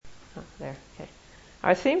there. Okay.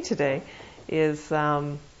 Our theme today is,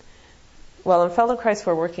 in Feldenkrais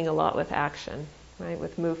we're working a lot with action, right,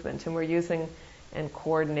 with movement, and we're using and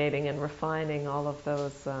coordinating and refining all of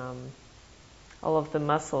those, all of the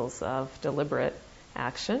muscles of deliberate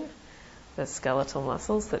action, the skeletal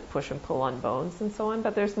muscles that push and pull on bones and so on,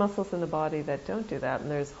 but there's muscles in the body that don't do that, and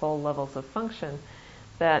there's whole levels of function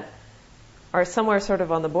that are somewhere sort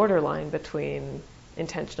of on the borderline between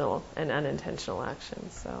intentional and unintentional action.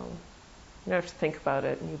 So you don't have to think about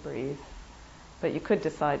it and you breathe. But you could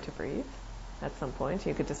decide to breathe at some point.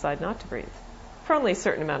 You could decide not to breathe for only a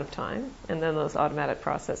certain amount of time, and then those automatic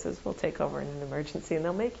processes will take over in an emergency and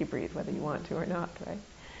they'll make you breathe whether you want to or not, right?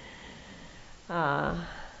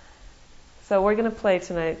 So we're going to play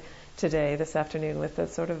this afternoon, with the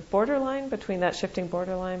sort of borderline between that shifting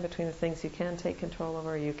borderline between the things you can take control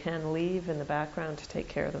over, you can leave in the background to take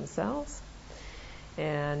care of themselves,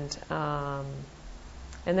 and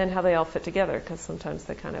then how they all fit together, because sometimes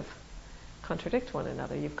they kind of contradict one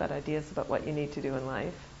another. You've got ideas about what you need to do in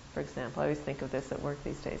life. For example, I always think of this at work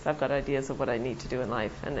these days. I've got ideas of what I need to do in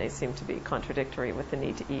life, and they seem to be contradictory with the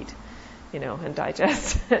need to eat, and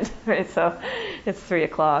digest. Right? So it's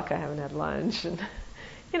 3:00, I haven't had lunch, and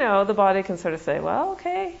the body can sort of say, well,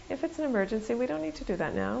 okay, if it's an emergency, we don't need to do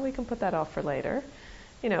that now. We can put that off for later.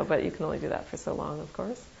 But you can only do that for so long, of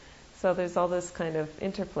course. So there's all this kind of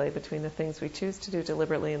interplay between the things we choose to do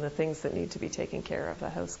deliberately and the things that need to be taken care of, the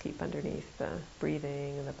housekeep underneath, the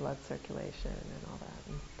breathing and the blood circulation and all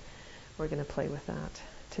that. And we're going to play with that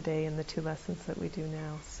today in the 2 lessons that we do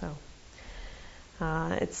now. So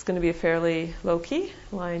it's going to be a fairly low-key,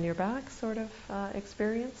 lie on your back sort of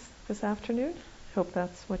experience this afternoon. Hope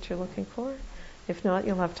that's what you're looking for. If not,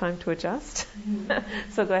 you'll have time to adjust.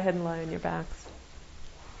 So go ahead and lie on your backs.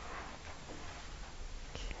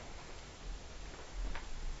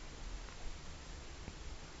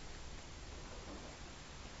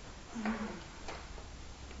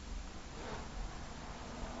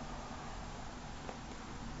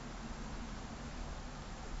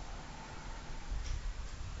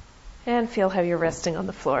 And feel how you're resting on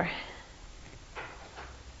the floor.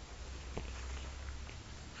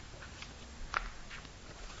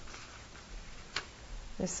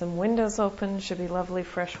 There's some windows open. Should be lovely,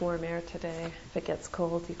 fresh, warm air today. If it gets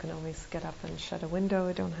cold, you can always get up and shut a window.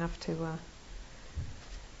 You don't have to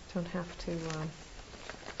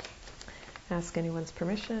ask anyone's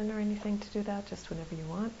permission or anything to do that. Just whenever you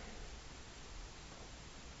want.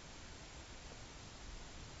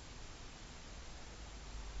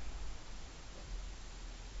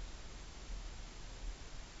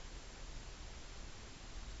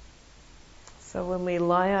 So when we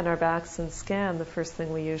lie on our backs and scan, the first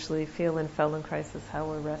thing we usually feel in Feldenkrais is how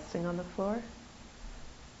we're resting on the floor.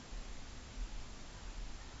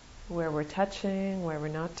 Where we're touching, where we're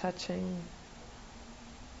not touching.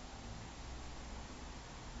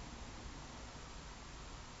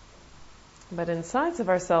 But inside of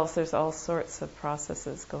ourselves, there's all sorts of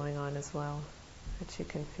processes going on as well that you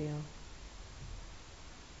can feel.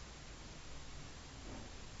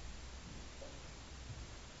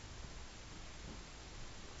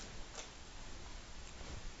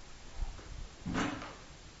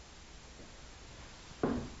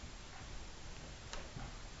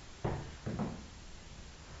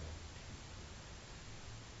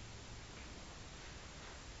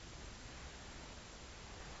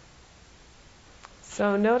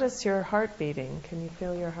 So notice your heart beating. Can you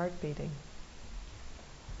feel your heart beating?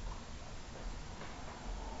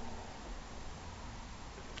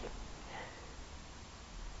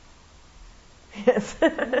 Yes.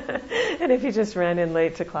 And if you just ran in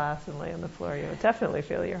late to class and lay on the floor, you would definitely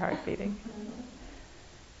feel your heart beating.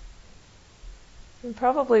 And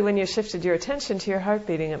probably when you shifted your attention to your heart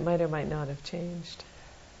beating, it might or might not have changed.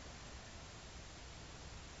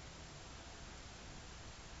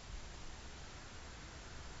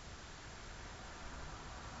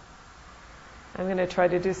 I'm going to try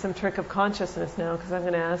to do some trick of consciousness now, because I'm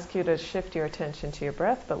going to ask you to shift your attention to your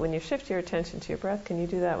breath. But when you shift your attention to your breath, can you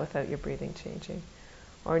do that without your breathing changing?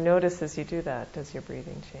 Or notice as you do that, does your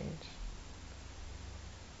breathing change?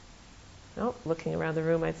 No, looking around the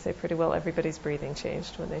room, I'd say pretty well everybody's breathing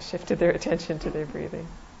changed when they shifted their attention to their breathing.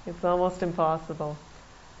 It's almost impossible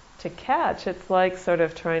to catch. It's like sort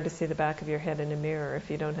of trying to see the back of your head in a mirror if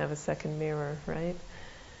you don't have a second mirror, right?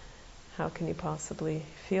 How can you possibly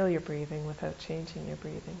feel your breathing without changing your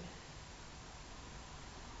breathing?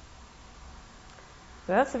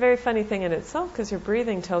 So that's a very funny thing in itself, because your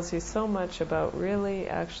breathing tells you so much about really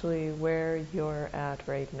actually where you're at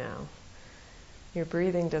right now. Your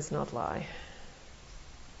breathing does not lie.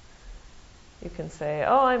 You can say,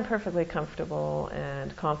 oh, I'm perfectly comfortable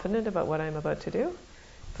and confident about what I'm about to do.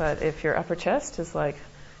 But if your upper chest is like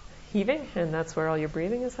heaving and that's where all your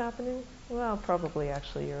breathing is happening, well, probably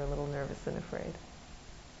actually you're a little nervous and afraid.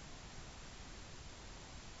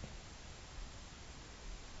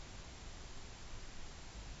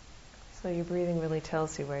 So your breathing really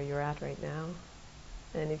tells you where you're at right now.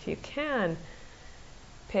 And if you can,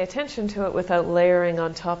 pay attention to it without layering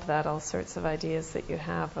on top of that all sorts of ideas that you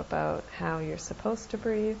have about how you're supposed to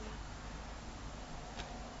breathe,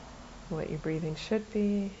 what your breathing should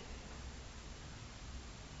be.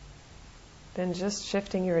 Then just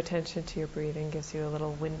shifting your attention to your breathing gives you a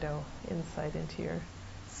little window insight into your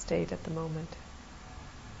state at the moment.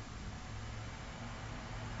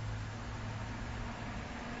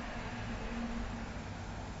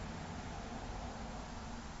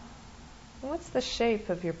 What's the shape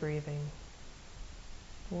of your breathing?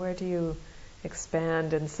 Where do you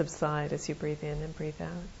expand and subside as you breathe in and breathe out?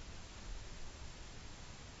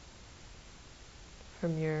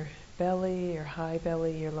 From your belly, your high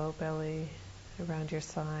belly, your low belly, around your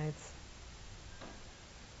sides,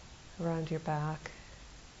 around your back,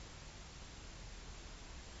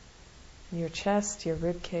 your chest, your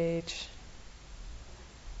rib cage,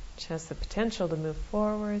 which has the potential to move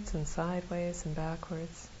forwards and sideways and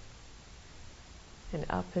backwards, and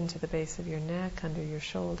up into the base of your neck, under your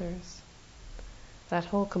shoulders, that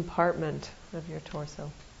whole compartment of your torso.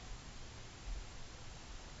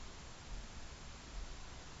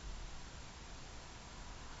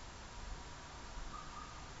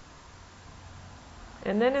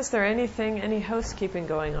 And then is there any housekeeping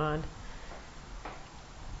going on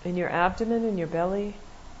in your abdomen, in your belly,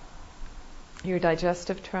 your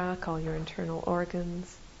digestive tract, all your internal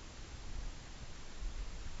organs?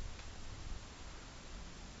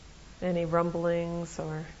 Any rumblings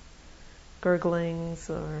or gurglings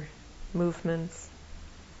or movements?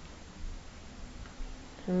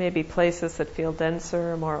 And maybe places that feel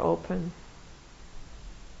denser or more open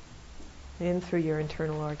in through your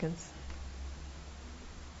internal organs.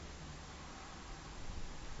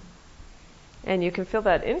 And you can feel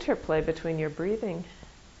that interplay between your breathing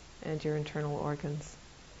and your internal organs.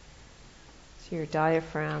 So your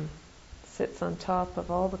diaphragm sits on top of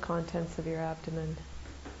all the contents of your abdomen.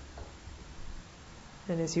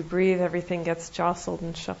 And as you breathe, everything gets jostled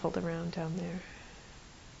and shuffled around down there.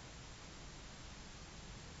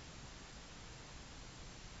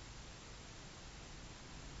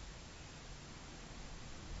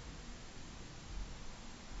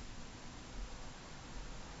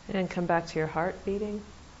 And come back to your heart beating.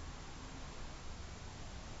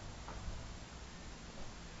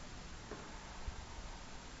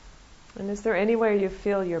 And is there anywhere you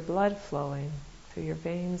feel your blood flowing? Through your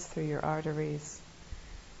veins, through your arteries,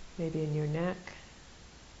 maybe in your neck,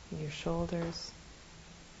 in your shoulders,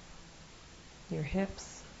 your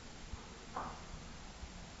hips.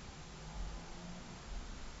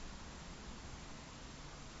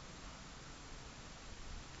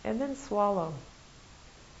 And then swallow.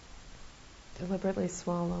 Deliberately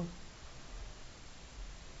swallow.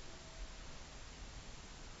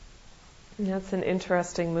 And that's an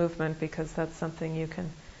interesting movement because that's something you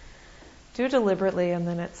can do deliberately, and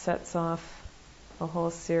then it sets off a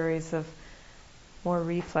whole series of more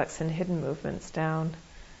reflex and hidden movements down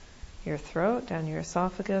your throat, down your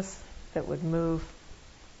esophagus, that would move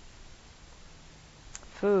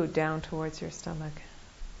food down towards your stomach.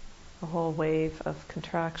 A whole wave of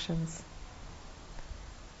contractions.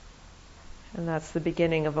 And that's the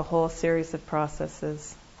beginning of a whole series of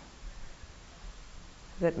processes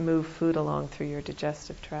that move food along through your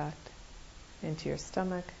digestive tract, into your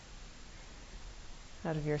stomach,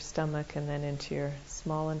 out of your stomach, and then into your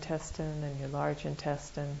small intestine and your large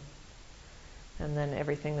intestine, and then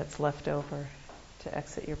everything that's left over to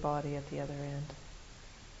exit your body at the other end.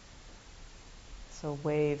 So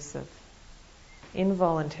waves of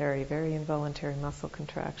involuntary, very involuntary muscle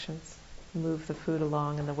contractions move the food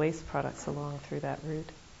along and the waste products along through that route.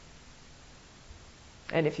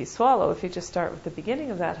 And if you swallow, if you just start with the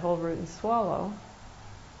beginning of that whole route and swallow,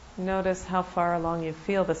 notice how far along you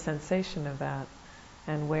feel the sensation of that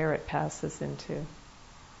and where it passes into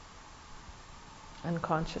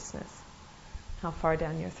unconsciousness. How far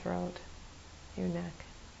down your throat, your neck.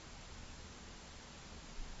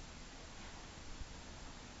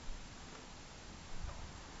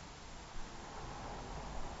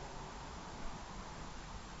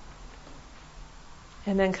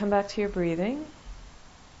 And then come back to your breathing.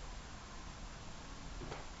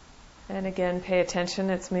 And again, pay attention.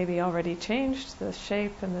 It's maybe already changed the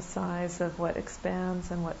shape and the size of what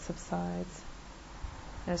expands and what subsides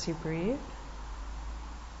as you breathe.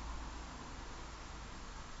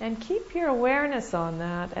 And keep your awareness on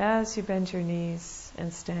that as you bend your knees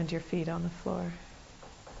and stand your feet on the floor.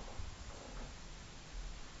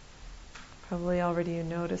 Probably already you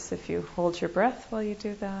notice if you hold your breath while you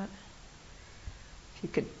do that. If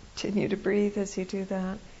you continue to breathe as you do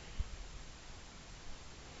that.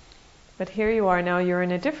 But here you are now, you're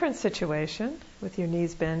in a different situation with your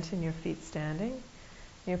knees bent and your feet standing.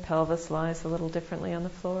 Your pelvis lies a little differently on the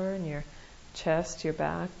floor, and your chest, your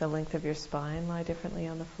back, the length of your spine lie differently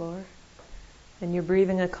on the floor. And your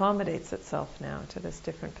breathing accommodates itself now to this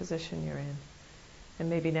different position you're in. And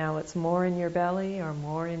maybe now it's more in your belly, or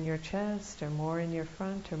more in your chest, or more in your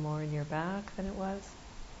front, or more in your back than it was.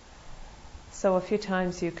 So a few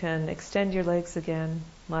times you can extend your legs again,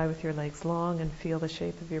 lie with your legs long and feel the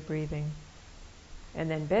shape of your breathing.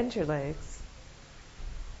 And then bend your legs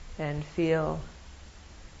and feel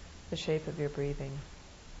the shape of your breathing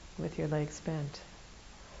with your legs bent.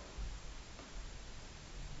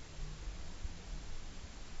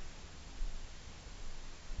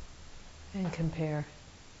 And compare.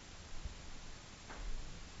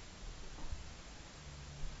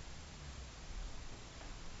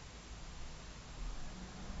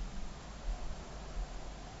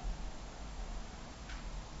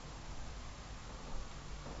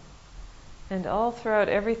 And all throughout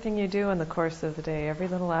everything you do in the course of the day, every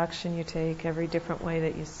little action you take, every different way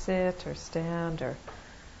that you sit or stand or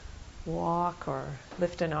walk or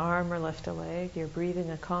lift an arm or lift a leg, your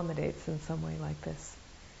breathing accommodates in some way like this.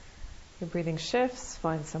 Your breathing shifts,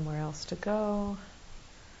 find somewhere else to go.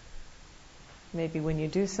 Maybe when you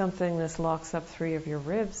do something, this locks up 3 of your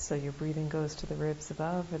ribs, so your breathing goes to the ribs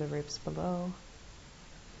above or the ribs below.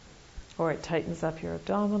 Or it tightens up your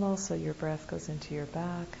abdominals, so your breath goes into your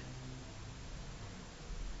back.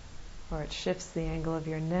 Or it shifts the angle of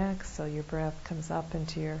your neck, so your breath comes up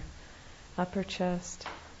into your upper chest.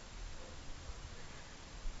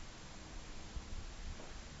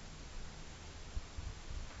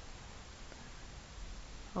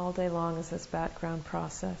 All day long is this background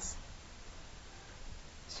process.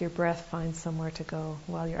 So your breath finds somewhere to go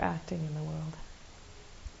while you're acting in the world.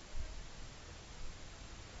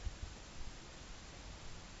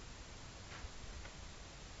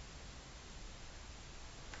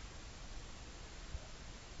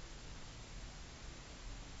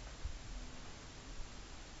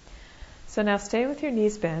 So now stay with your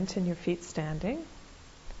knees bent and your feet standing.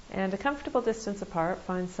 And a comfortable distance apart,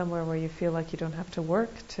 find somewhere where you feel like you don't have to work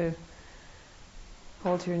to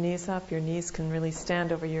hold your knees up. Your knees can really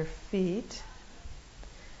stand over your feet,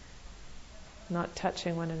 not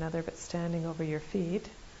touching one another, but standing over your feet.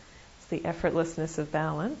 It's the effortlessness of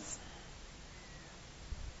balance.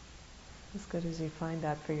 As good as you find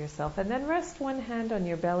that for yourself. And then rest one hand on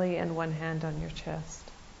your belly and one hand on your chest.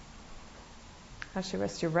 Actually,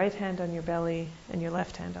 rest your right hand on your belly and your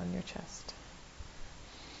left hand on your chest.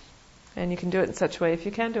 And you can do it in such a way, if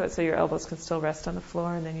you can do it so your elbows can still rest on the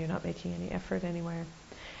floor and then you're not making any effort anywhere.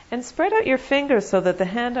 And spread out your fingers so that the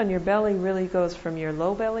hand on your belly really goes from your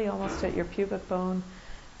low belly, almost at your pubic bone,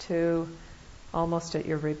 to almost at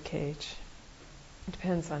your rib cage. It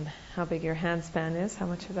depends on how big your hand span is, how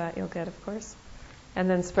much of that you'll get, of course. And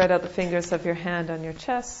then spread out the fingers of your hand on your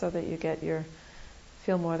chest so that you get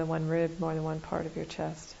feel more than one rib, more than one part of your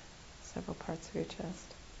chest, several parts of your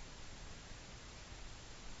chest.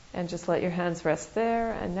 And just let your hands rest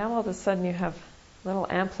there, and now all of a sudden you have little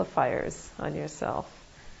amplifiers on yourself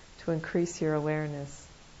to increase your awareness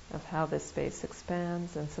of how this space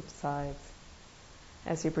expands and subsides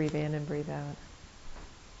as you breathe in and breathe out.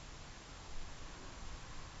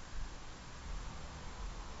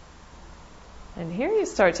 And here you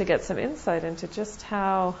start to get some insight into just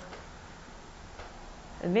how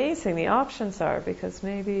amazing the options are, because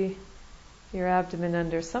maybe your abdomen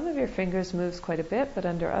under some of your fingers moves quite a bit, but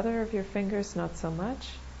under other of your fingers not so much.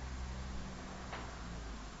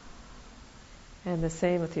 And the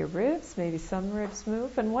same with your ribs. Maybe some ribs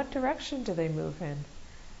move. And what direction do they move in?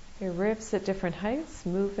 Your ribs at different heights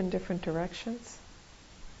move in different directions.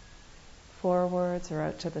 Forwards or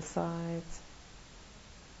out to the sides.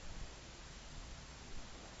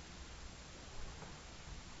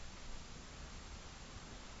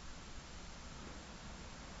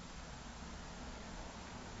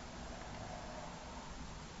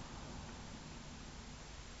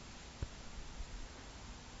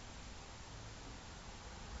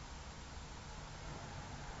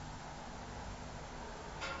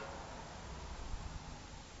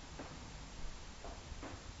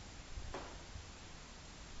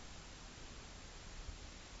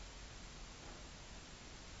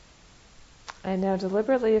 And now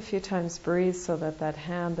deliberately a few times breathe so that that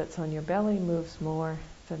hand that's on your belly moves more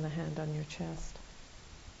than the hand on your chest.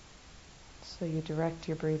 So you direct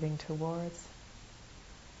your breathing towards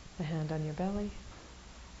the hand on your belly.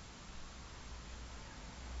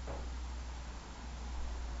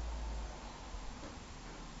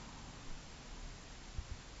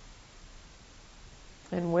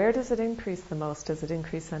 And where does it increase the most? Does it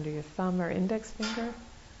increase under your thumb or index finger?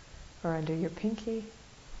 Or under your pinky?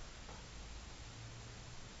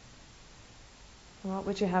 What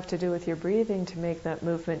would you have to do with your breathing to make that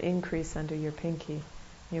movement increase under your pinky,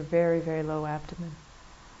 your very, very low abdomen?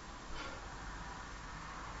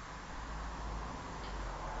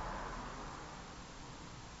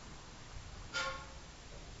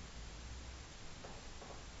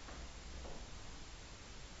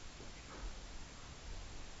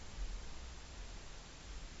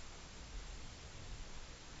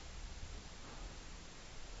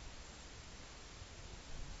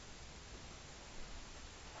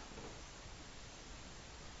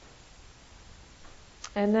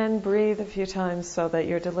 And then breathe a few times so that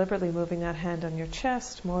you're deliberately moving that hand on your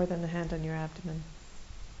chest more than the hand on your abdomen.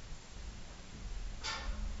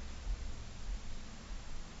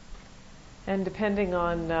 And depending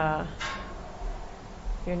on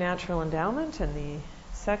your natural endowment and the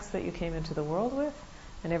sex that you came into the world with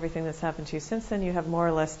and everything that's happened to you since then, you have more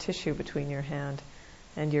or less tissue between your hand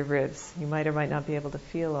and your ribs. You might or might not be able to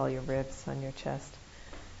feel all your ribs on your chest.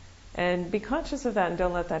 And be conscious of that and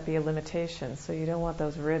don't let that be a limitation. So you don't want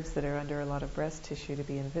those ribs that are under a lot of breast tissue to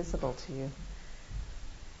be invisible to you.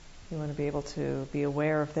 You want to be able to be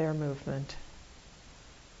aware of their movement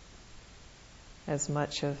as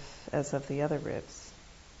much as of the other ribs.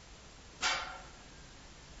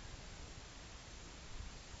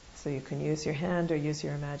 So you can use your hand or use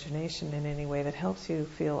your imagination in any way that helps you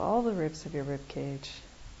feel all the ribs of your rib cage.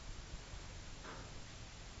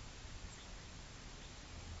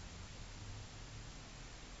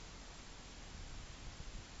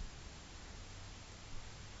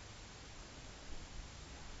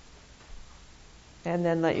 And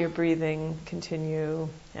then let your breathing continue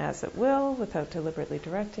as it will without deliberately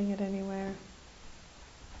directing it anywhere.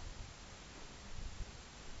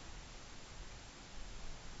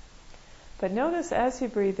 But notice as you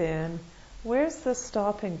breathe in, where's the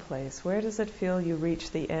stopping place? Where does it feel you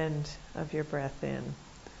reach the end of your breath in?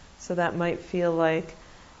 So that might feel like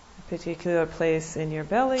a particular place in your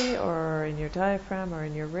belly or in your diaphragm or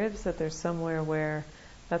in your ribs, that there's somewhere where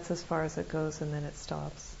that's as far as it goes and then it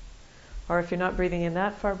stops. Or if you're not breathing in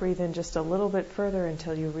that far, breathe in just a little bit further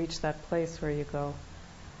until you reach that place where you go.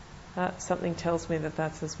 Something tells me that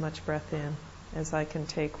that's as much breath in as I can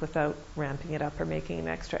take without ramping it up or making an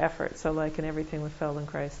extra effort. So like in everything with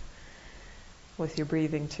Feldenkrais, with your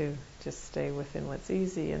breathing too, just stay within what's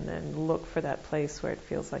easy and then look for that place where it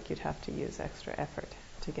feels like you'd have to use extra effort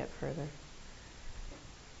to get further.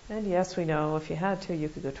 And yes, we know if you had to, you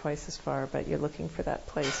could go twice as far, but you're looking for that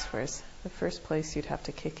place, whereas the first place you'd have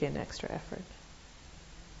to kick in extra effort.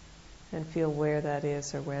 And feel where that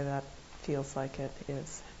is or where that feels like it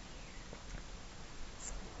is.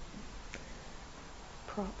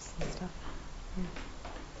 Props and stuff.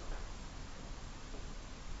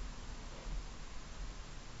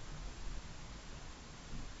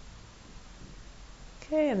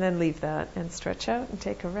 Okay, and then leave that and stretch out and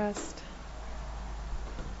take a rest.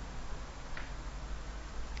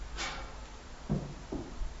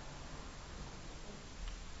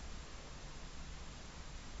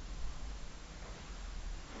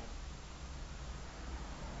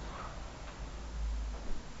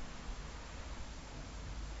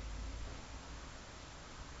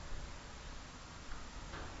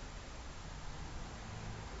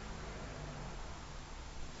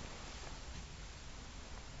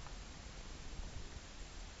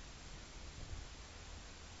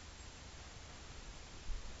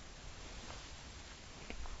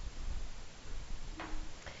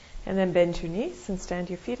 And then bend your knees and stand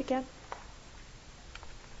your feet again.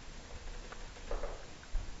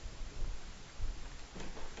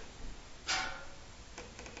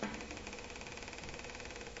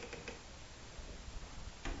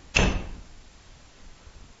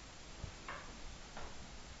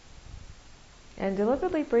 And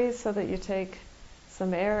deliberately breathe so that you take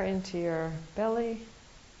some air into your belly,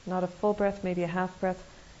 not a full breath, maybe a half breath,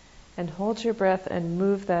 and hold your breath and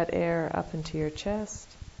move that air up into your chest,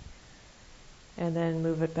 and then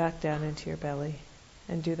move it back down into your belly,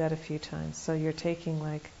 and do that a few times. So you're taking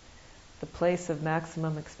like the place of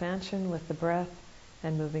maximum expansion with the breath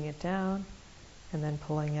and moving it down, and then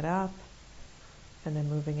pulling it up, and then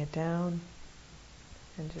moving it down,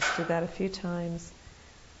 and just do that a few times,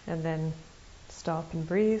 and then stop and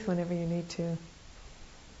breathe whenever you need to.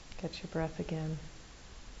 Get your breath again.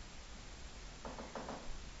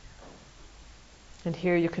 And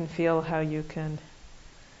here you can feel how you can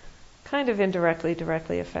kind of indirectly,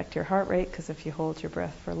 directly affect your heart rate, because if you hold your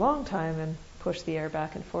breath for a long time and push the air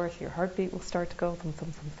back and forth, your heartbeat will start to go thump,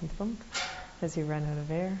 thump, thump, thump, thump, as you run out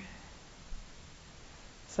of air.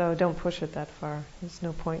 So don't push it that far. There's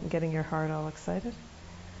no point in getting your heart all excited.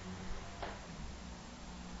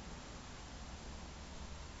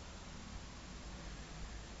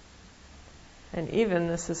 And even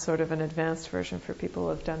this is sort of an advanced version for people who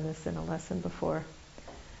have done this in a lesson before.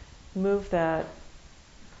 Move that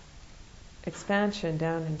expansion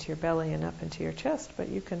down into your belly and up into your chest, but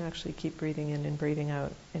you can actually keep breathing in and breathing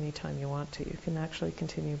out anytime you want to. You can actually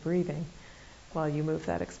continue breathing while you move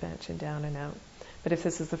that expansion down and out. But if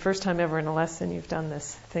this is the first time ever in a lesson you've done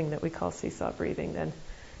this thing that we call seesaw breathing, then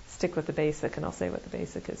stick with the basic, and I'll say what the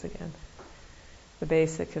basic is again. The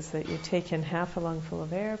basic is that you take in half a lungful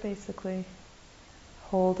of air, basically,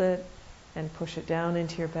 hold it, and push it down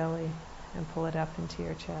into your belly, and pull it up into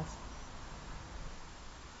your chest.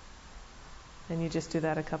 And you just do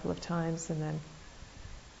that a couple of times, and then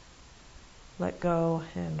let go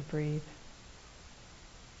and breathe.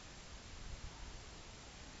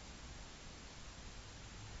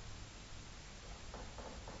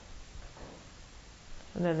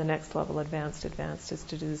 And then the next level, advanced, is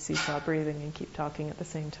to do the seesaw breathing and keep talking at the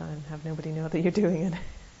same time. Have nobody know that you're doing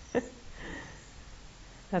it.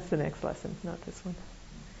 That's the next lesson, not this one.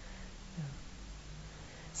 Yeah.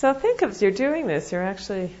 So think of, as you're doing this, you're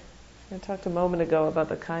actually, I talked a moment ago about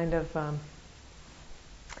the kind of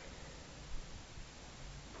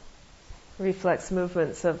reflex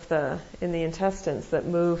movements in the intestines that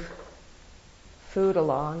move food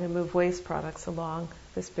along and move waste products along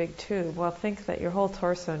this big tube. Well, think that your whole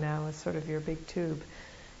torso now is sort of your big tube,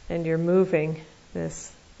 and you're moving this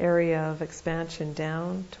area of expansion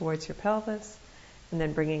down towards your pelvis, and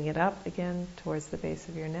then bringing it up again towards the base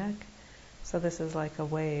of your neck. So this is like a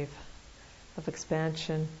wave of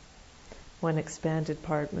expansion, one expanded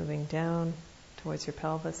part moving down towards your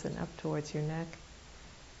pelvis and up towards your neck.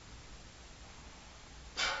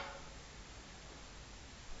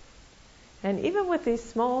 And even with these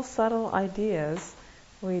small, subtle ideas,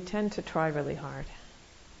 we tend to try really hard.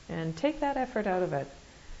 And take that effort out of it.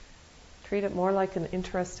 Treat it more like an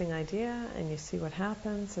interesting idea, and you see what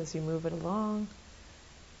happens as you move it along.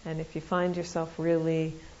 And if you find yourself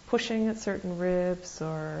really pushing at certain ribs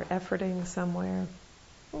or efforting somewhere,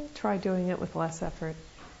 try doing it with less effort.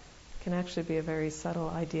 It can actually be a very subtle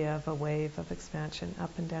idea of a wave of expansion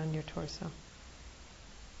up and down your torso.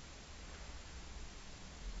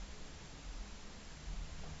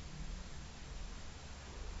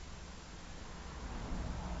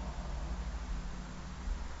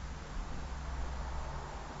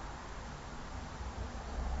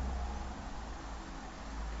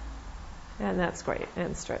 And that's great.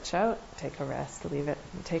 And stretch out, take a rest, leave it,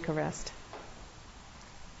 and take a rest.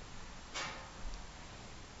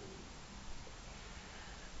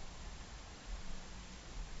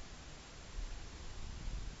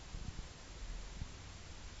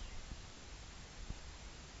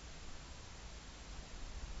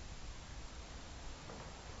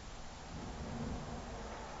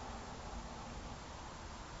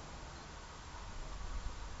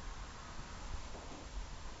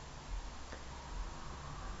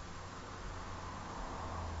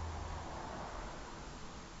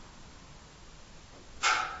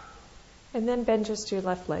 And then bend just your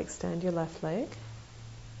left leg. Stand your left leg.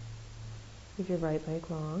 Leave your right leg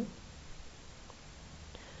long.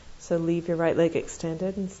 So leave your right leg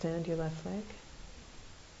extended and stand your left leg.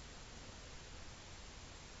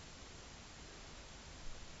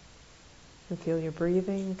 And feel your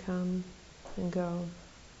breathing come and go.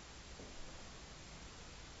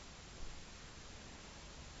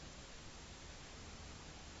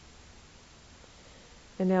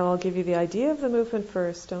 And now I'll give you the idea of the movement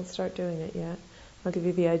first. Don't start doing it yet. I'll give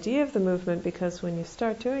you the idea of the movement, because when you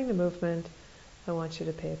start doing the movement, I want you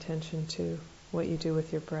to pay attention to what you do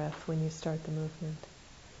with your breath when you start the movement.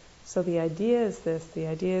 So the idea is this. The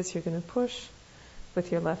idea is you're going to push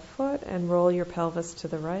with your left foot and roll your pelvis to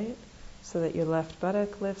the right so that your left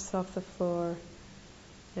buttock lifts off the floor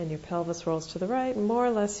and your pelvis rolls to the right. And more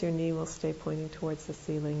or less your knee will stay pointing towards the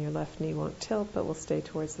ceiling. Your left knee won't tilt, but will stay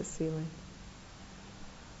towards the ceiling.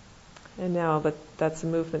 And now, but that's a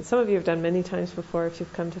movement some of you have done many times before if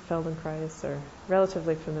you've come to Feldenkrais, or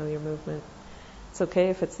relatively familiar movement. It's okay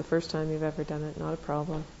if it's the first time you've ever done it, not a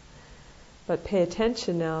problem. But pay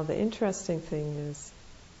attention now. The interesting thing is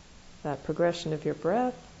that progression of your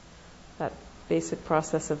breath, that basic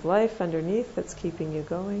process of life underneath that's keeping you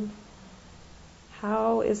going.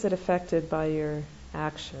 How is it affected by your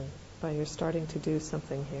action, by your starting to do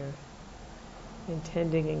something here?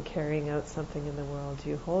 intending and carrying out something in the world. Do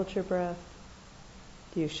you hold your breath?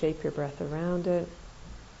 Do you shape your breath around it?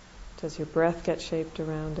 Does your breath get shaped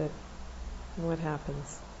around it? And what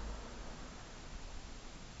happens?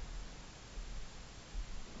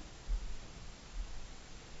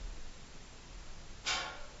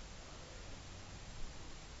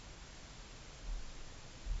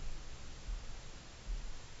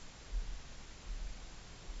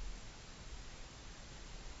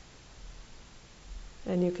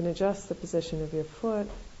 And you can adjust the position of your foot,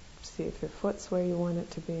 see if your foot's where you want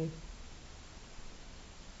it to be.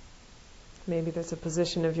 Maybe there's a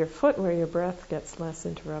position of your foot where your breath gets less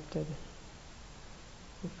interrupted.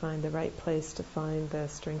 You find the right place to find the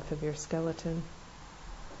strength of your skeleton.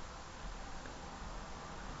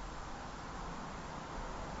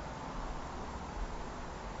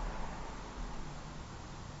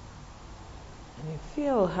 And you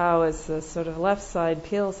feel how as the sort of left side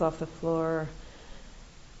peels off the floor,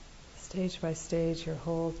 stage by stage, your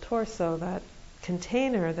whole torso, that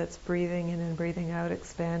container that's breathing in and breathing out,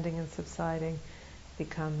 expanding and subsiding,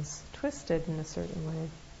 becomes twisted in a certain way.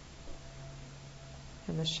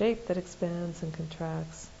 And the shape that expands and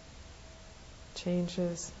contracts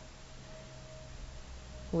changes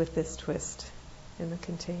with this twist in the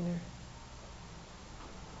container.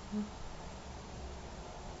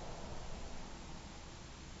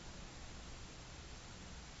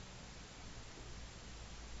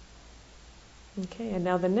 Okay, and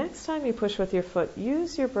now the next time you push with your foot,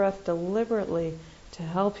 use your breath deliberately to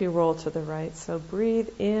help you roll to the right. So breathe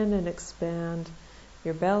in and expand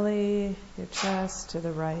your belly, your chest to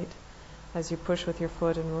the right as you push with your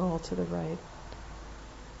foot and roll to the right.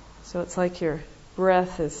 So it's like your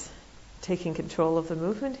breath is taking control of the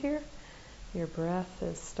movement here. Your breath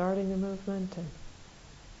is starting the movement and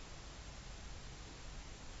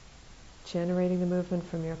generating the movement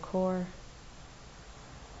from your core.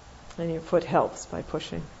 And your foot helps by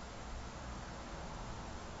pushing.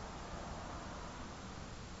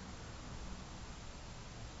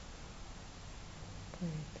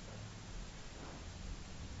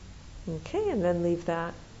 Great. Okay, and then leave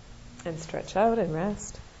that and stretch out and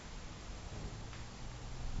rest.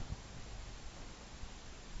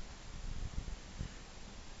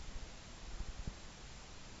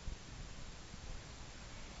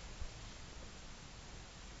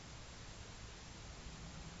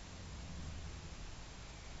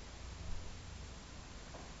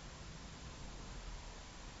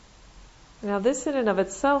 Now this in and of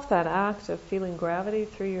itself, that act of feeling gravity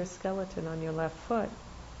through your skeleton on your left foot,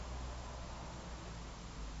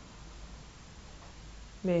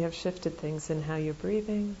 may have shifted things in how you're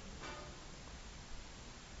breathing,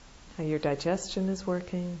 how your digestion is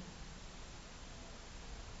working,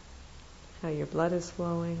 how your blood is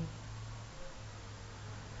flowing.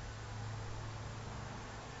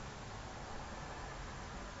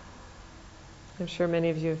 I'm sure many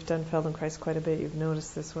of you have done Feldenkrais quite a bit. You've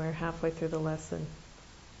noticed this where halfway through the lesson,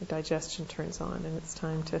 the digestion turns on and it's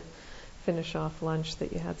time to finish off lunch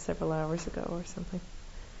that you had several hours ago or something.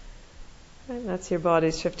 And that's your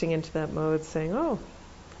body shifting into that mode, saying, oh,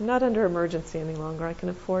 I'm not under emergency any longer. I can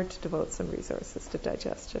afford to devote some resources to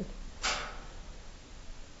digestion.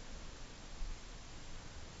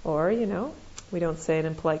 Or, we don't say it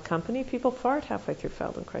in polite company, people fart halfway through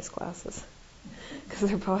Feldenkrais classes. Because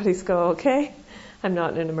their bodies go, okay, I'm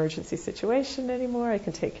not in an emergency situation anymore. I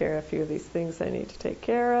can take care of a few of these things I need to take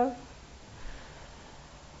care of.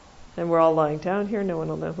 And we're all lying down here. No one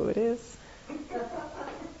will know who it is.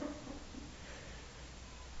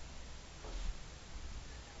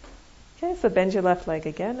 Okay, so bend your left leg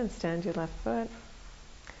again and stand your left foot.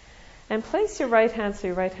 And place your right hand so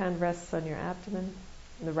your right hand rests on your abdomen,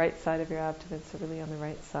 on the right side of your abdomen, so really on the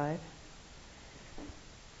right side.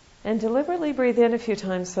 And deliberately breathe in a few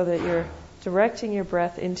times so that you're directing your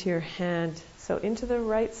breath into your hand, so into the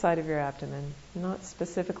right side of your abdomen, not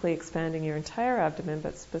specifically expanding your entire abdomen,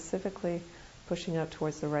 but specifically pushing out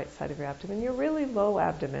towards the right side of your abdomen. Your really low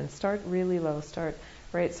abdomen, start really low, start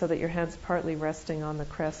right so that your hand's partly resting on the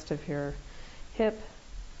crest of your hip,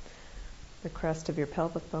 the crest of your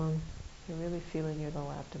pelvic bone. You're really feeling your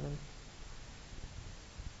low abdomen.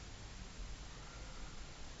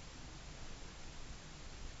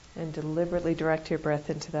 And deliberately direct your breath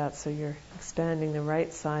into that so you're expanding the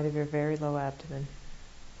right side of your very low abdomen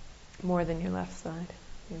more than your left side,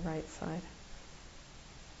 your right side.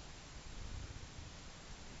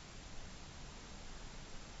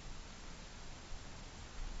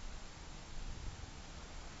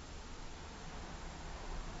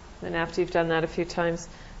 Then after you've done that a few times,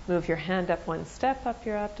 move your hand up one step up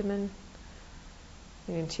your abdomen,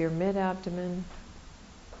 into your mid-abdomen,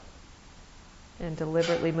 And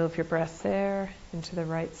deliberately move your breath there into the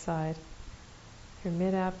right side. Your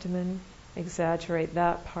mid-abdomen, exaggerate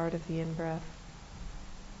that part of the in-breath.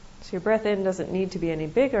 So your breath in doesn't need to be any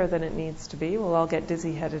bigger than it needs to be. We'll all get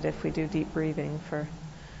dizzy-headed if we do deep breathing for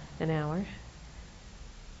an hour. It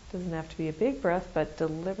doesn't have to be a big breath, but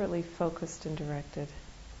deliberately focused and directed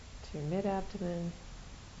to your mid-abdomen.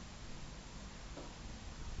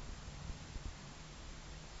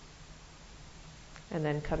 And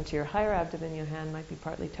then come to your higher abdomen. Your hand might be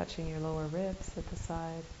partly touching your lower ribs at the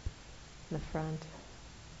side, in the front.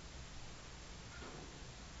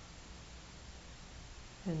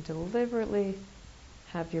 And deliberately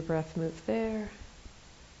have your breath move there.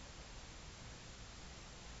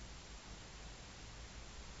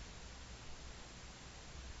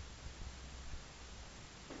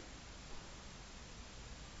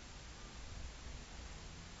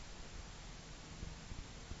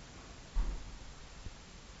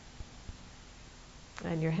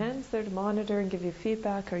 And your hand's there to monitor and give you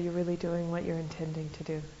feedback. Are you really doing what you're intending to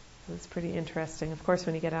do? So it's pretty interesting. Of course,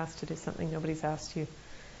 when you get asked to do something nobody's asked you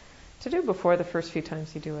to do before, the first few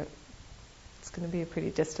times you do it, it's going to be a pretty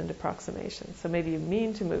distant approximation. So maybe you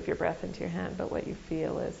mean to move your breath into your hand, but what you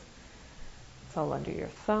feel is it's all under your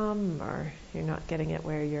thumb, or you're not getting it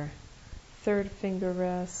where your third finger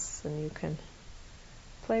rests, and you can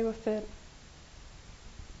play with it.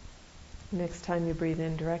 Next time you breathe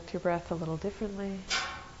in, direct your breath a little differently.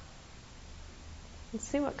 And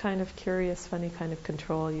see what kind of curious, funny kind of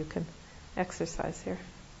control you can exercise here.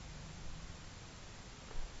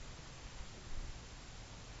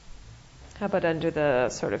 How about under the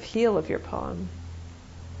sort of heel of your palm?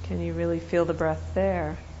 Can you really feel the breath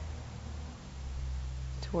there,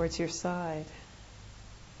 towards your side?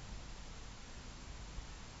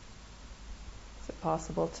 Is it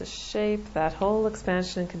possible to shape that whole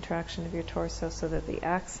expansion and contraction of your torso so that the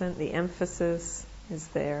accent, the emphasis is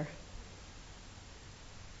there?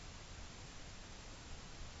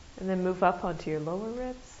 And then move up onto your lower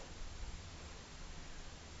ribs.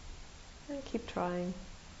 And keep trying,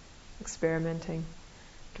 experimenting,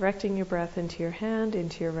 directing your breath into your hand,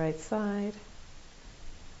 into your right side.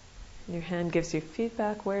 And your hand gives you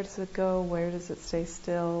feedback. Where does it go? Where does it stay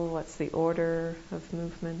still? What's the order of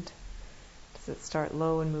movement? Does it start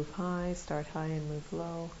low and move high? Start high and move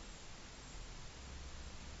low?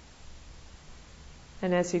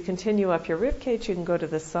 And as you continue up your rib cage, you can go to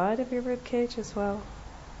the side of your rib cage as well.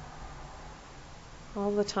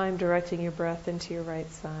 All the time directing your breath into your right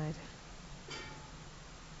side.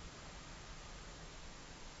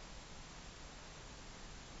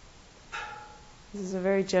 This is a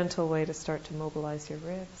very gentle way to start to mobilize your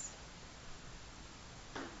ribs,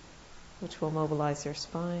 which will mobilize your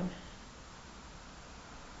spine.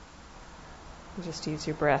 You just use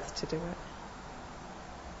your breath to do it.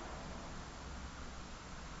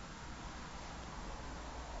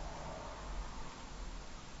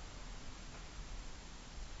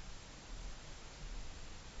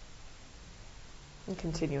 And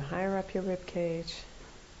continue higher up your rib cage.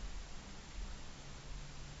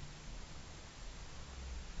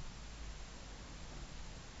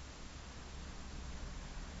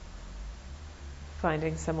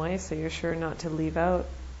 Finding some way so you're sure not to leave out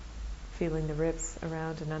feeling the ribs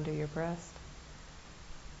around and under your breast.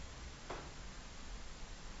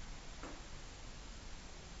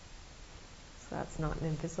 So that's not an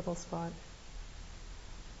invisible spot.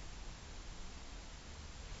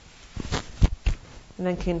 And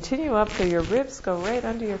then continue up so your ribs go right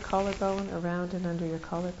under your collarbone, around and under your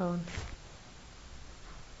collarbone.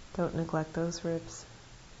 Don't neglect those ribs.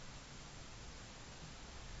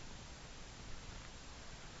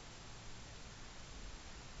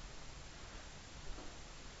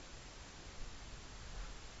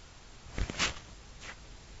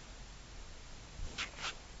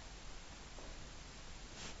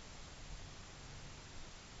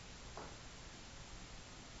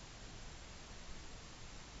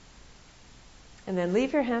 And then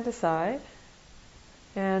leave your hand aside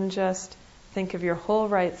and just think of your whole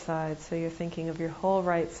right side. So you're thinking of your whole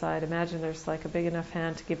right side. Imagine there's like a big enough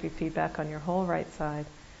hand to give you feedback on your whole right side.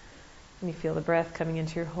 And you feel the breath coming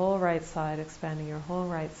into your whole right side, expanding your whole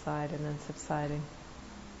right side, and then subsiding.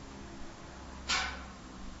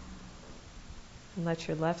 And let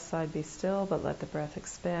your left side be still, but let the breath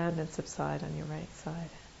expand and subside on your right side.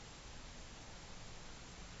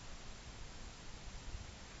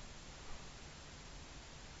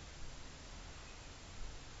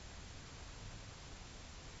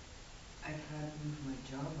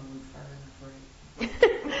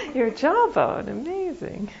 Your jawbone,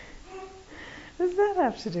 amazing. What does that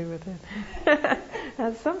have to do with it?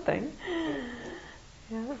 That's something.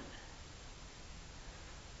 Yeah.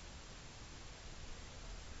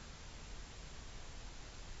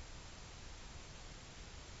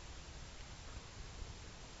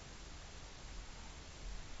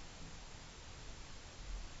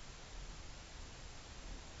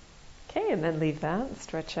 Okay, and then leave that,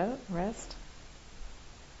 stretch out, rest.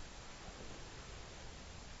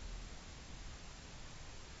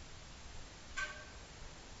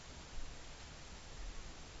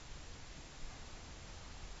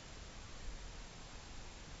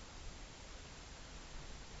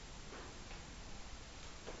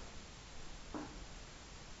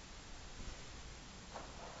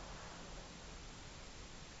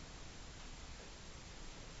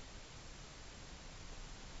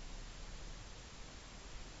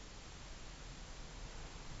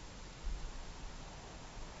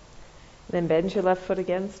 Then bend your left foot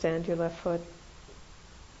again, stand your left foot.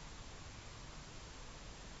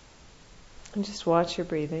 And just watch your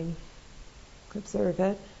breathing. Observe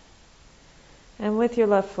it. And with your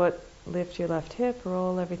left foot, lift your left hip,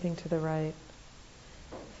 roll everything to the right.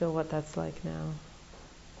 Feel what that's like now.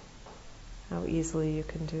 How easily you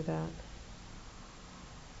can do that.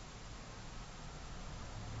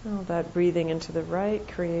 Oh, that breathing into the right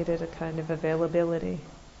created a kind of availability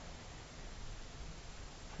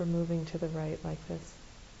for moving to the right like this.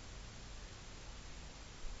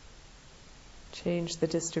 Change the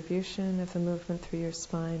distribution of the movement through your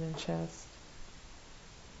spine and chest.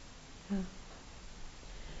 Yeah.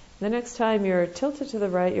 The next time you're tilted to the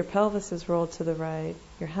right, your pelvis is rolled to the right,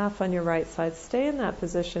 you're half on your right side, stay in that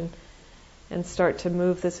position and start to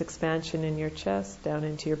move this expansion in your chest down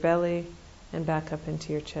into your belly and back up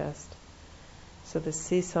into your chest. So the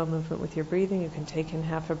seesaw movement with your breathing, you can take in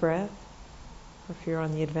half a breath. Or if you're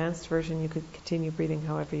on the advanced version, you could continue breathing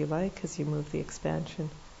however you like as you move the expansion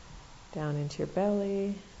down into your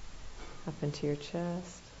belly, up into your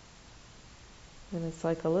chest. And it's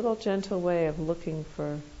like a little gentle way of looking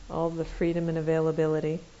for all the freedom and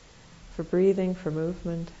availability for breathing, for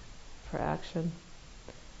movement, for action.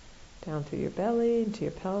 Down through your belly, into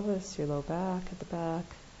your pelvis, your low back at the back,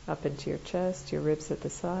 up into your chest, your ribs at the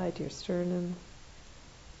side, your sternum,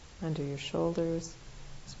 under your shoulders.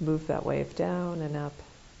 Just move that wave down and up.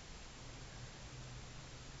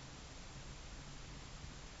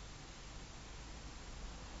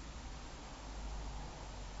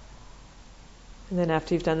 And then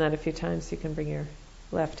after you've done that a few times, you can bring your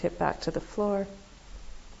left hip back to the floor.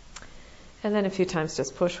 And then a few times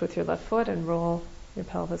just push with your left foot and roll your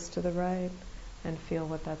pelvis to the right and feel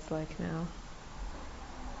what that's like now.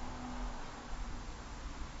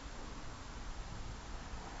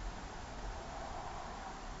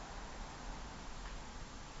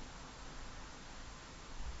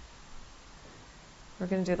 We're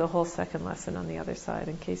going to do the whole second lesson on the other side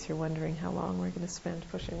in case you're wondering how long we're going to spend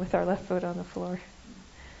pushing with our left foot on the floor.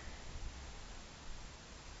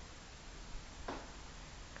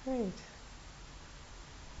 Great.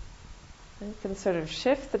 You can sort of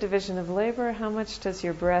shift the division of labor. How much does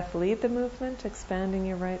your breath lead the movement, expanding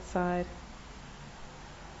your right side?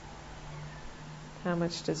 How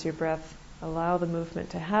much does your breath allow the movement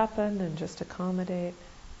to happen and just accommodate?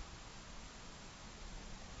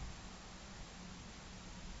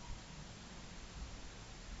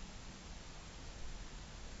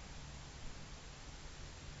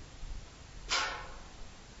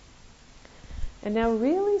 And now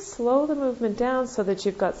really slow the movement down so that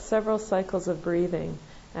you've got several cycles of breathing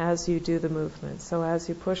as you do the movement. So as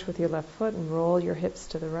you push with your left foot and roll your hips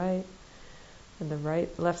to the right, and the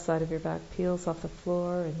left side of your back peels off the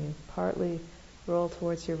floor and you partly roll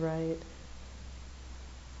towards your right.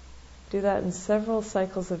 Do that in several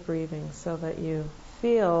cycles of breathing so that you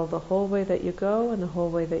feel the whole way that you go and the whole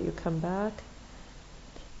way that you come back.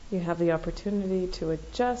 You have the opportunity to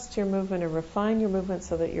adjust your movement or refine your movement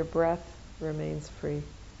so that your breath remains free.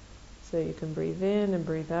 So you can breathe in and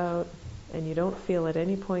breathe out, and you don't feel at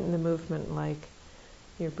any point in the movement like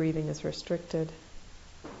your breathing is restricted.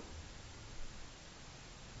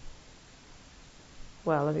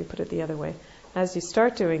 Well, let me put it the other way. As you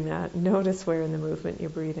start doing that, notice where in the movement your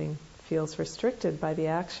breathing feels restricted by the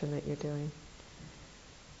action that you're doing.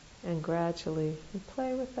 And gradually you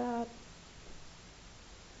play with that.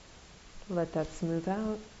 Let that smooth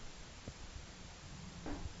out.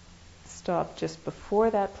 Stop just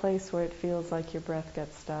before that place where it feels like your breath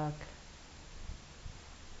gets stuck.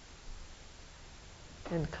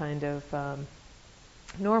 And kind of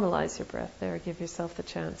normalize your breath there. Give yourself the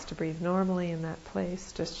chance to breathe normally in that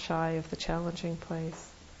place, just shy of the challenging place.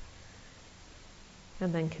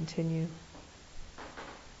 And then continue.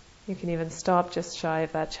 You can even stop just shy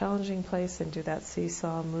of that challenging place and do that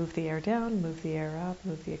seesaw. Move the air down, move the air up,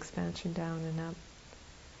 move the expansion down and up.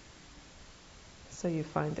 So you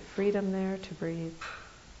find the freedom there to breathe.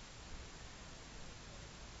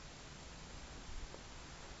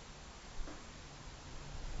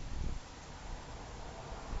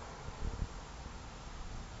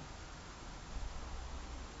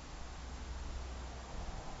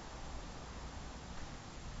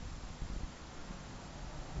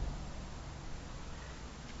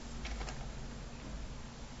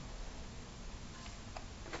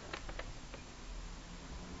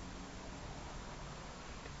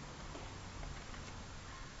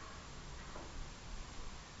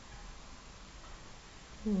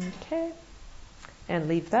 Okay. And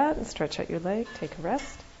leave that and stretch out your leg. Take a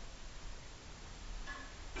rest.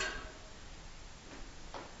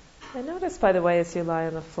 And notice, by the way, as you lie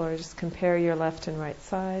on the floor, just compare your left and right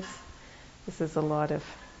sides. This is a lot of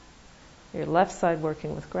your left side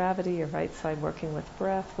working with gravity, your right side working with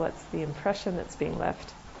breath. What's the impression that's being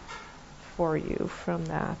left for you from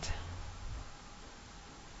that?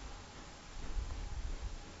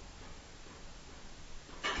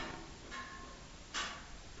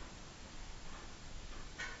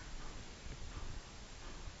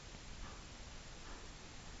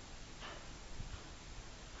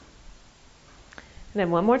 And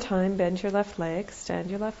then one more time, bend your left leg, stand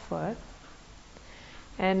your left foot.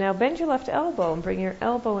 And now bend your left elbow and bring your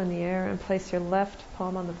elbow in the air and place your left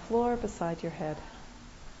palm on the floor beside your head.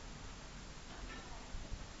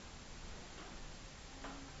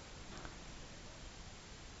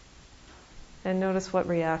 And notice what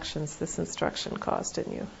reactions this instruction caused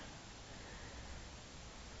in you.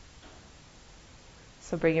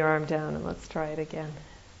 So bring your arm down and let's try it again.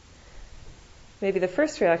 Maybe the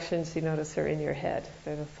first reactions you notice are in your head.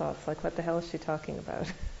 They're the thoughts like, what the hell is she talking about?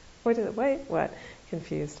 What?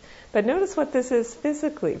 Confused. But notice what this is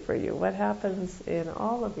physically for you. What happens in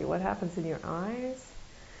all of you? What happens in your eyes?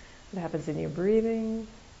 What happens in your breathing?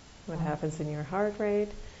 What happens in your heart rate?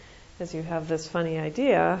 As you have this funny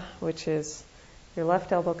idea, which is your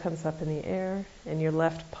left elbow comes up in the air and your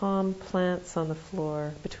left palm plants on the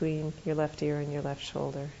floor between your left ear and your left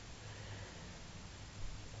shoulder.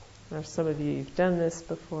 Now, some of you, you've done this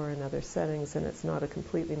before in other settings, and it's not a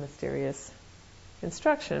completely mysterious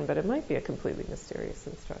instruction, but it might be a completely mysterious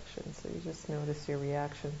instruction. So you just notice your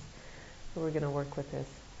reactions. So we're going to work with this.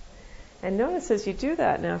 And notice as you do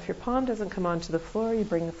that, now if your palm doesn't come onto the floor, you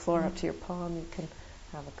bring the floor up to your palm. You can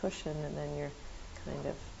have a cushion, and then you're kind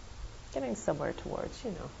of getting somewhere towards,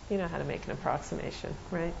 you know how to make an approximation,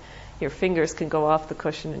 right? Your fingers can go off the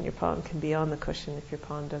cushion, and your palm can be on the cushion if your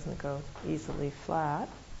palm doesn't go easily flat.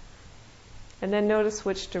 And then notice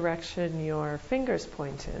which direction your fingers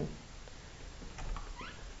point in.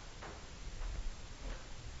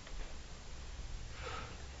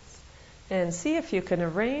 And see if you can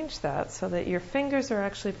arrange that so that your fingers are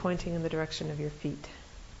actually pointing in the direction of your feet.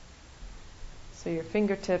 So your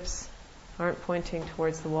fingertips aren't pointing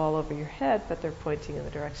towards the wall over your head, but they're pointing in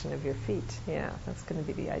the direction of your feet. Yeah, that's going to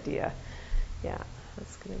be the idea. Yeah,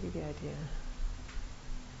 that's going to be the idea.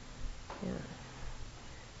 Yeah.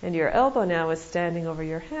 And your elbow now is standing over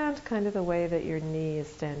your hand, kind of the way that your knee is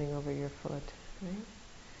standing over your foot, right?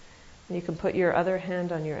 And you can put your other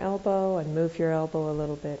hand on your elbow and move your elbow a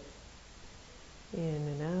little bit in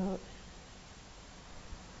and out,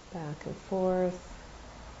 back and forth,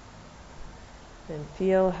 and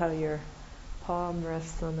feel how your palm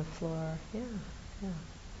rests on the floor. Yeah.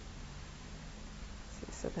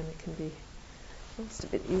 See, so then it can be almost a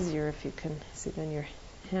bit easier if you can see. Then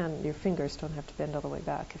your fingers don't have to bend all the way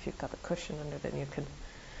back. If you've got the cushion under, then you can,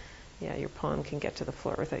 your palm can get to the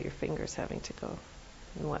floor without your fingers having to go.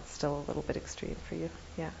 And what's still a little bit extreme for you.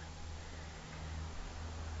 Yeah.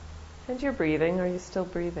 And your breathing, are you still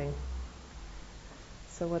breathing?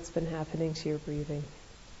 So what's been happening to your breathing?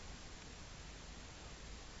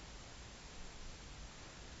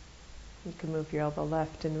 You can move your elbow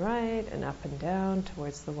left and right and up and down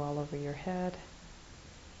towards the wall over your head,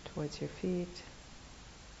 towards your feet.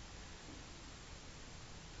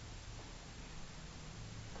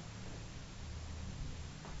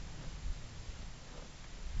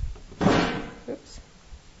 Oops,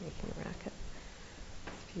 making a racket.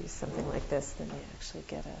 If you use something like this, then you actually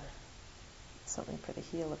get something for the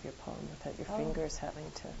heel of your palm without your fingers having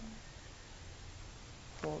to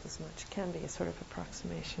hold as much. It can be a sort of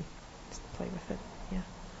approximation. Just play with it. Yeah.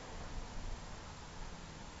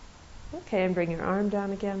 Okay, and bring your arm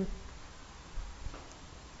down again.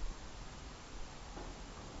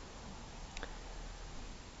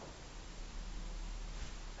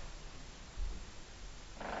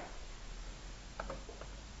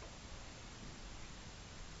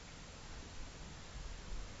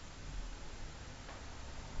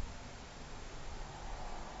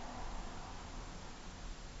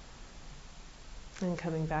 And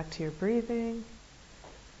coming back to your breathing,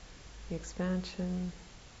 the expansion,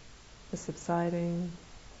 the subsiding.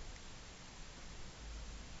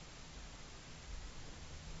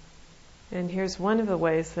 And here's one of the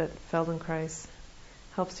ways that Feldenkrais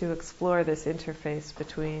helps you explore this interface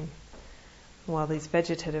between, these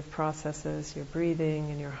vegetative processes, your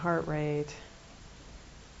breathing and your heart rate,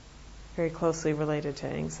 very closely related to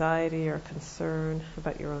anxiety or concern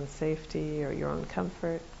about your own safety or your own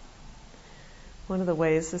comfort. One of the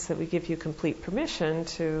ways is that we give you complete permission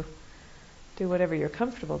to do whatever you're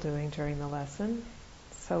comfortable doing during the lesson.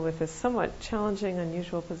 So with this somewhat challenging,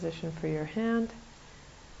 unusual position for your hand,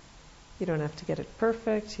 you don't have to get it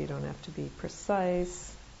perfect, you don't have to be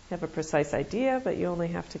precise. You have a precise idea, but you only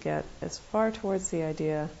have to get as far towards the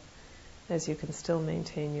idea as you can still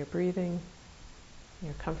maintain your breathing,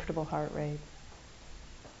 your comfortable heart rate.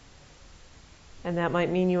 And that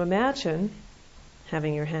might mean you imagine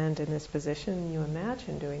having your hand in this position, you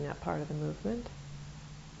imagine doing that part of the movement.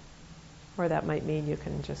 Or that might mean you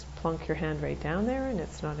can just plunk your hand right down there and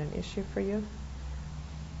it's not an issue for you.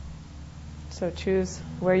 So choose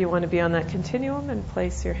where you want to be on that continuum and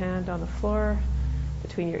place your hand on the floor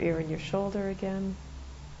between your ear and your shoulder again.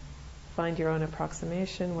 Find your own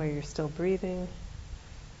approximation where you're still breathing.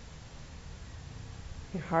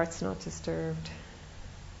 Your heart's not disturbed.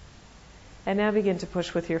 And now begin to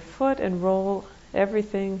push with your foot and roll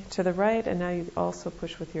everything to the right. And now you also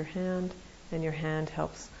push with your hand, and your hand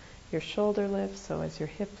helps your shoulder lift. So as your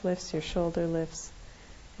hip lifts, your shoulder lifts,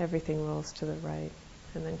 everything rolls to the right.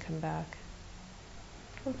 And then come back.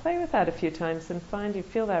 And play with that a few times and find you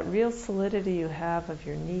feel that real solidity you have of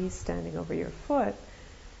your knees standing over your foot.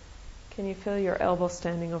 Can you feel your elbow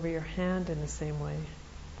standing over your hand in the same way?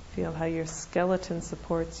 Feel how your skeleton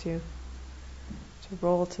supports you to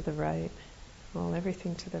roll to the right, roll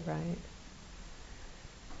everything to the right.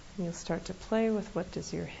 And you'll start to play with what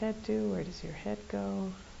does your head do, where does your head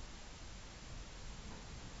go?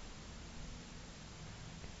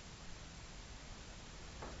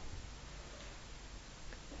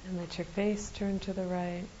 And let your face turn to the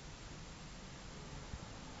right.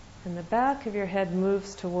 And the back of your head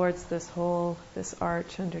moves towards this hole, this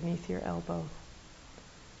arch underneath your elbow.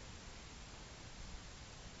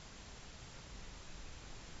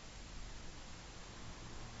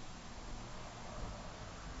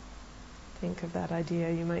 Think of that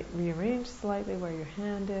idea. You might rearrange slightly where your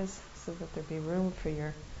hand is so that there be room for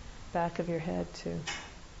your back of your head to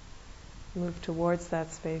move towards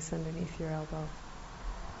that space underneath your elbow.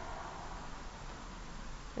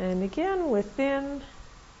 And again, within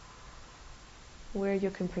where you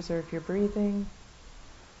can preserve your breathing,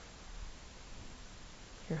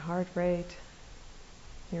 your heart rate,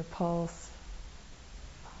 your pulse.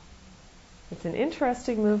 It's an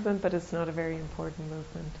interesting movement, but it's not a very important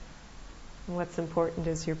movement. And what's important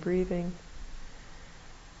is your breathing,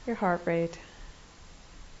 your heart rate,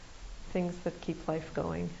 things that keep life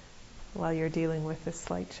going while you're dealing with this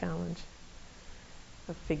slight challenge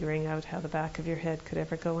of figuring out how the back of your head could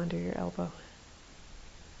ever go under your elbow.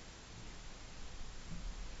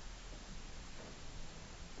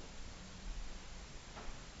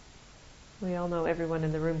 We all know everyone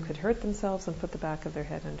in the room could hurt themselves and put the back of their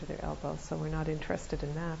head under their elbow, so we're not interested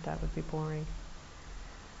in that. That would be boring.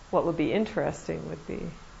 What would be interesting would be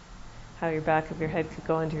how your back of your head could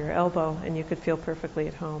go under your elbow and you could feel perfectly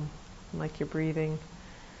at home, like your breathing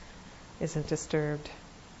isn't disturbed,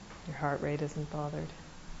 your heart rate isn't bothered.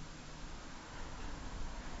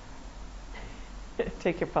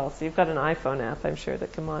 Take your pulse. You've got an iPhone app, I'm sure,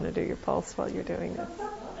 that can monitor your pulse while you're doing this.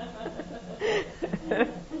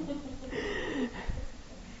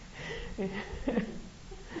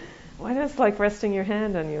 Why not? It's like resting your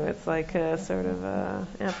hand on you. It's like a sort of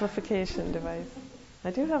amplification device.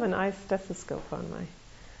 I do have an stethoscope on my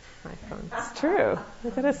iPhone. It's true.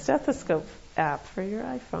 I've got a stethoscope app for your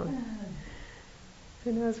iPhone.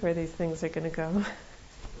 Who knows where these things are going to go?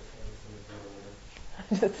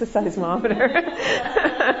 It's a seismometer.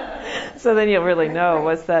 So then you'll really know,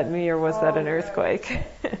 was that me or was that an earthquake?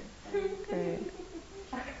 Great.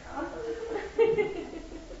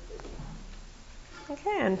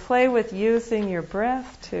 Okay, and play with using your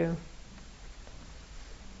breath to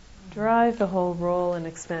drive the whole roll and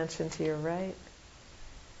expansion to your right.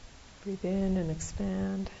 Breathe in and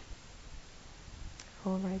expand.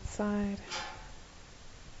 Whole right side.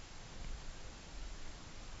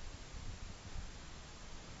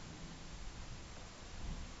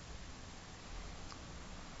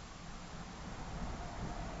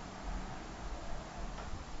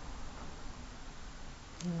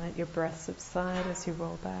 And let your breath subside as you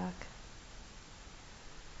roll back.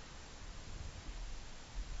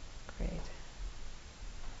 Great.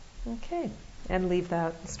 Okay, and leave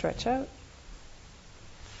that and stretch out.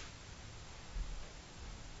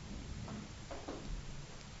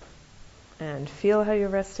 And feel how you're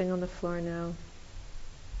resting on the floor now.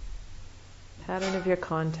 Pattern of your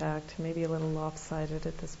contact, maybe a little lopsided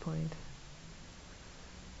at this point.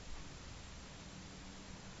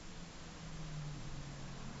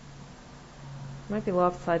 Might be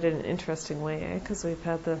lopsided in an interesting way, because we've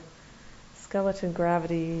had the skeleton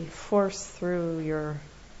gravity force through your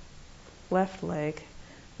left leg,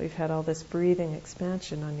 we've had all this breathing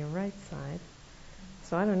expansion on your right side.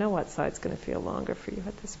 So I don't know what side's going to feel longer for you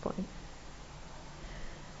at this point.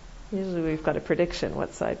 Usually we've got a prediction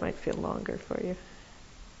what side might feel longer for you.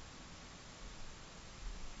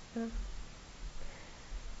 Yeah.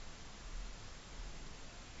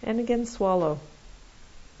 And again, swallow.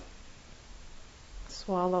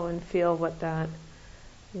 Swallow and feel what that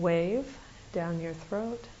wave down your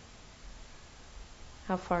throat,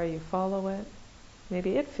 how far you follow it.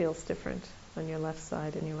 Maybe it feels different on your left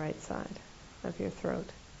side and your right side of your throat.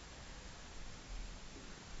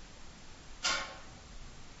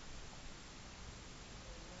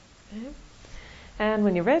 Okay. And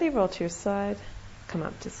when you're ready, roll to your side. Come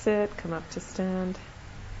up to sit, come up to stand.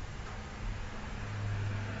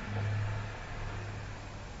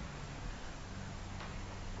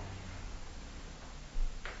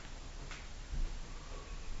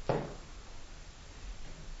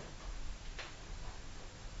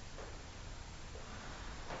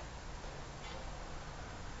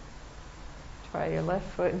 Try your left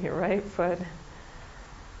foot and your right foot.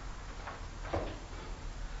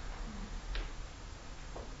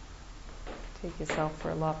 Take yourself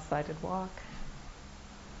for a lopsided walk.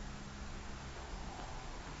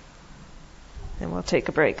 And we'll take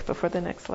a break before the next lesson.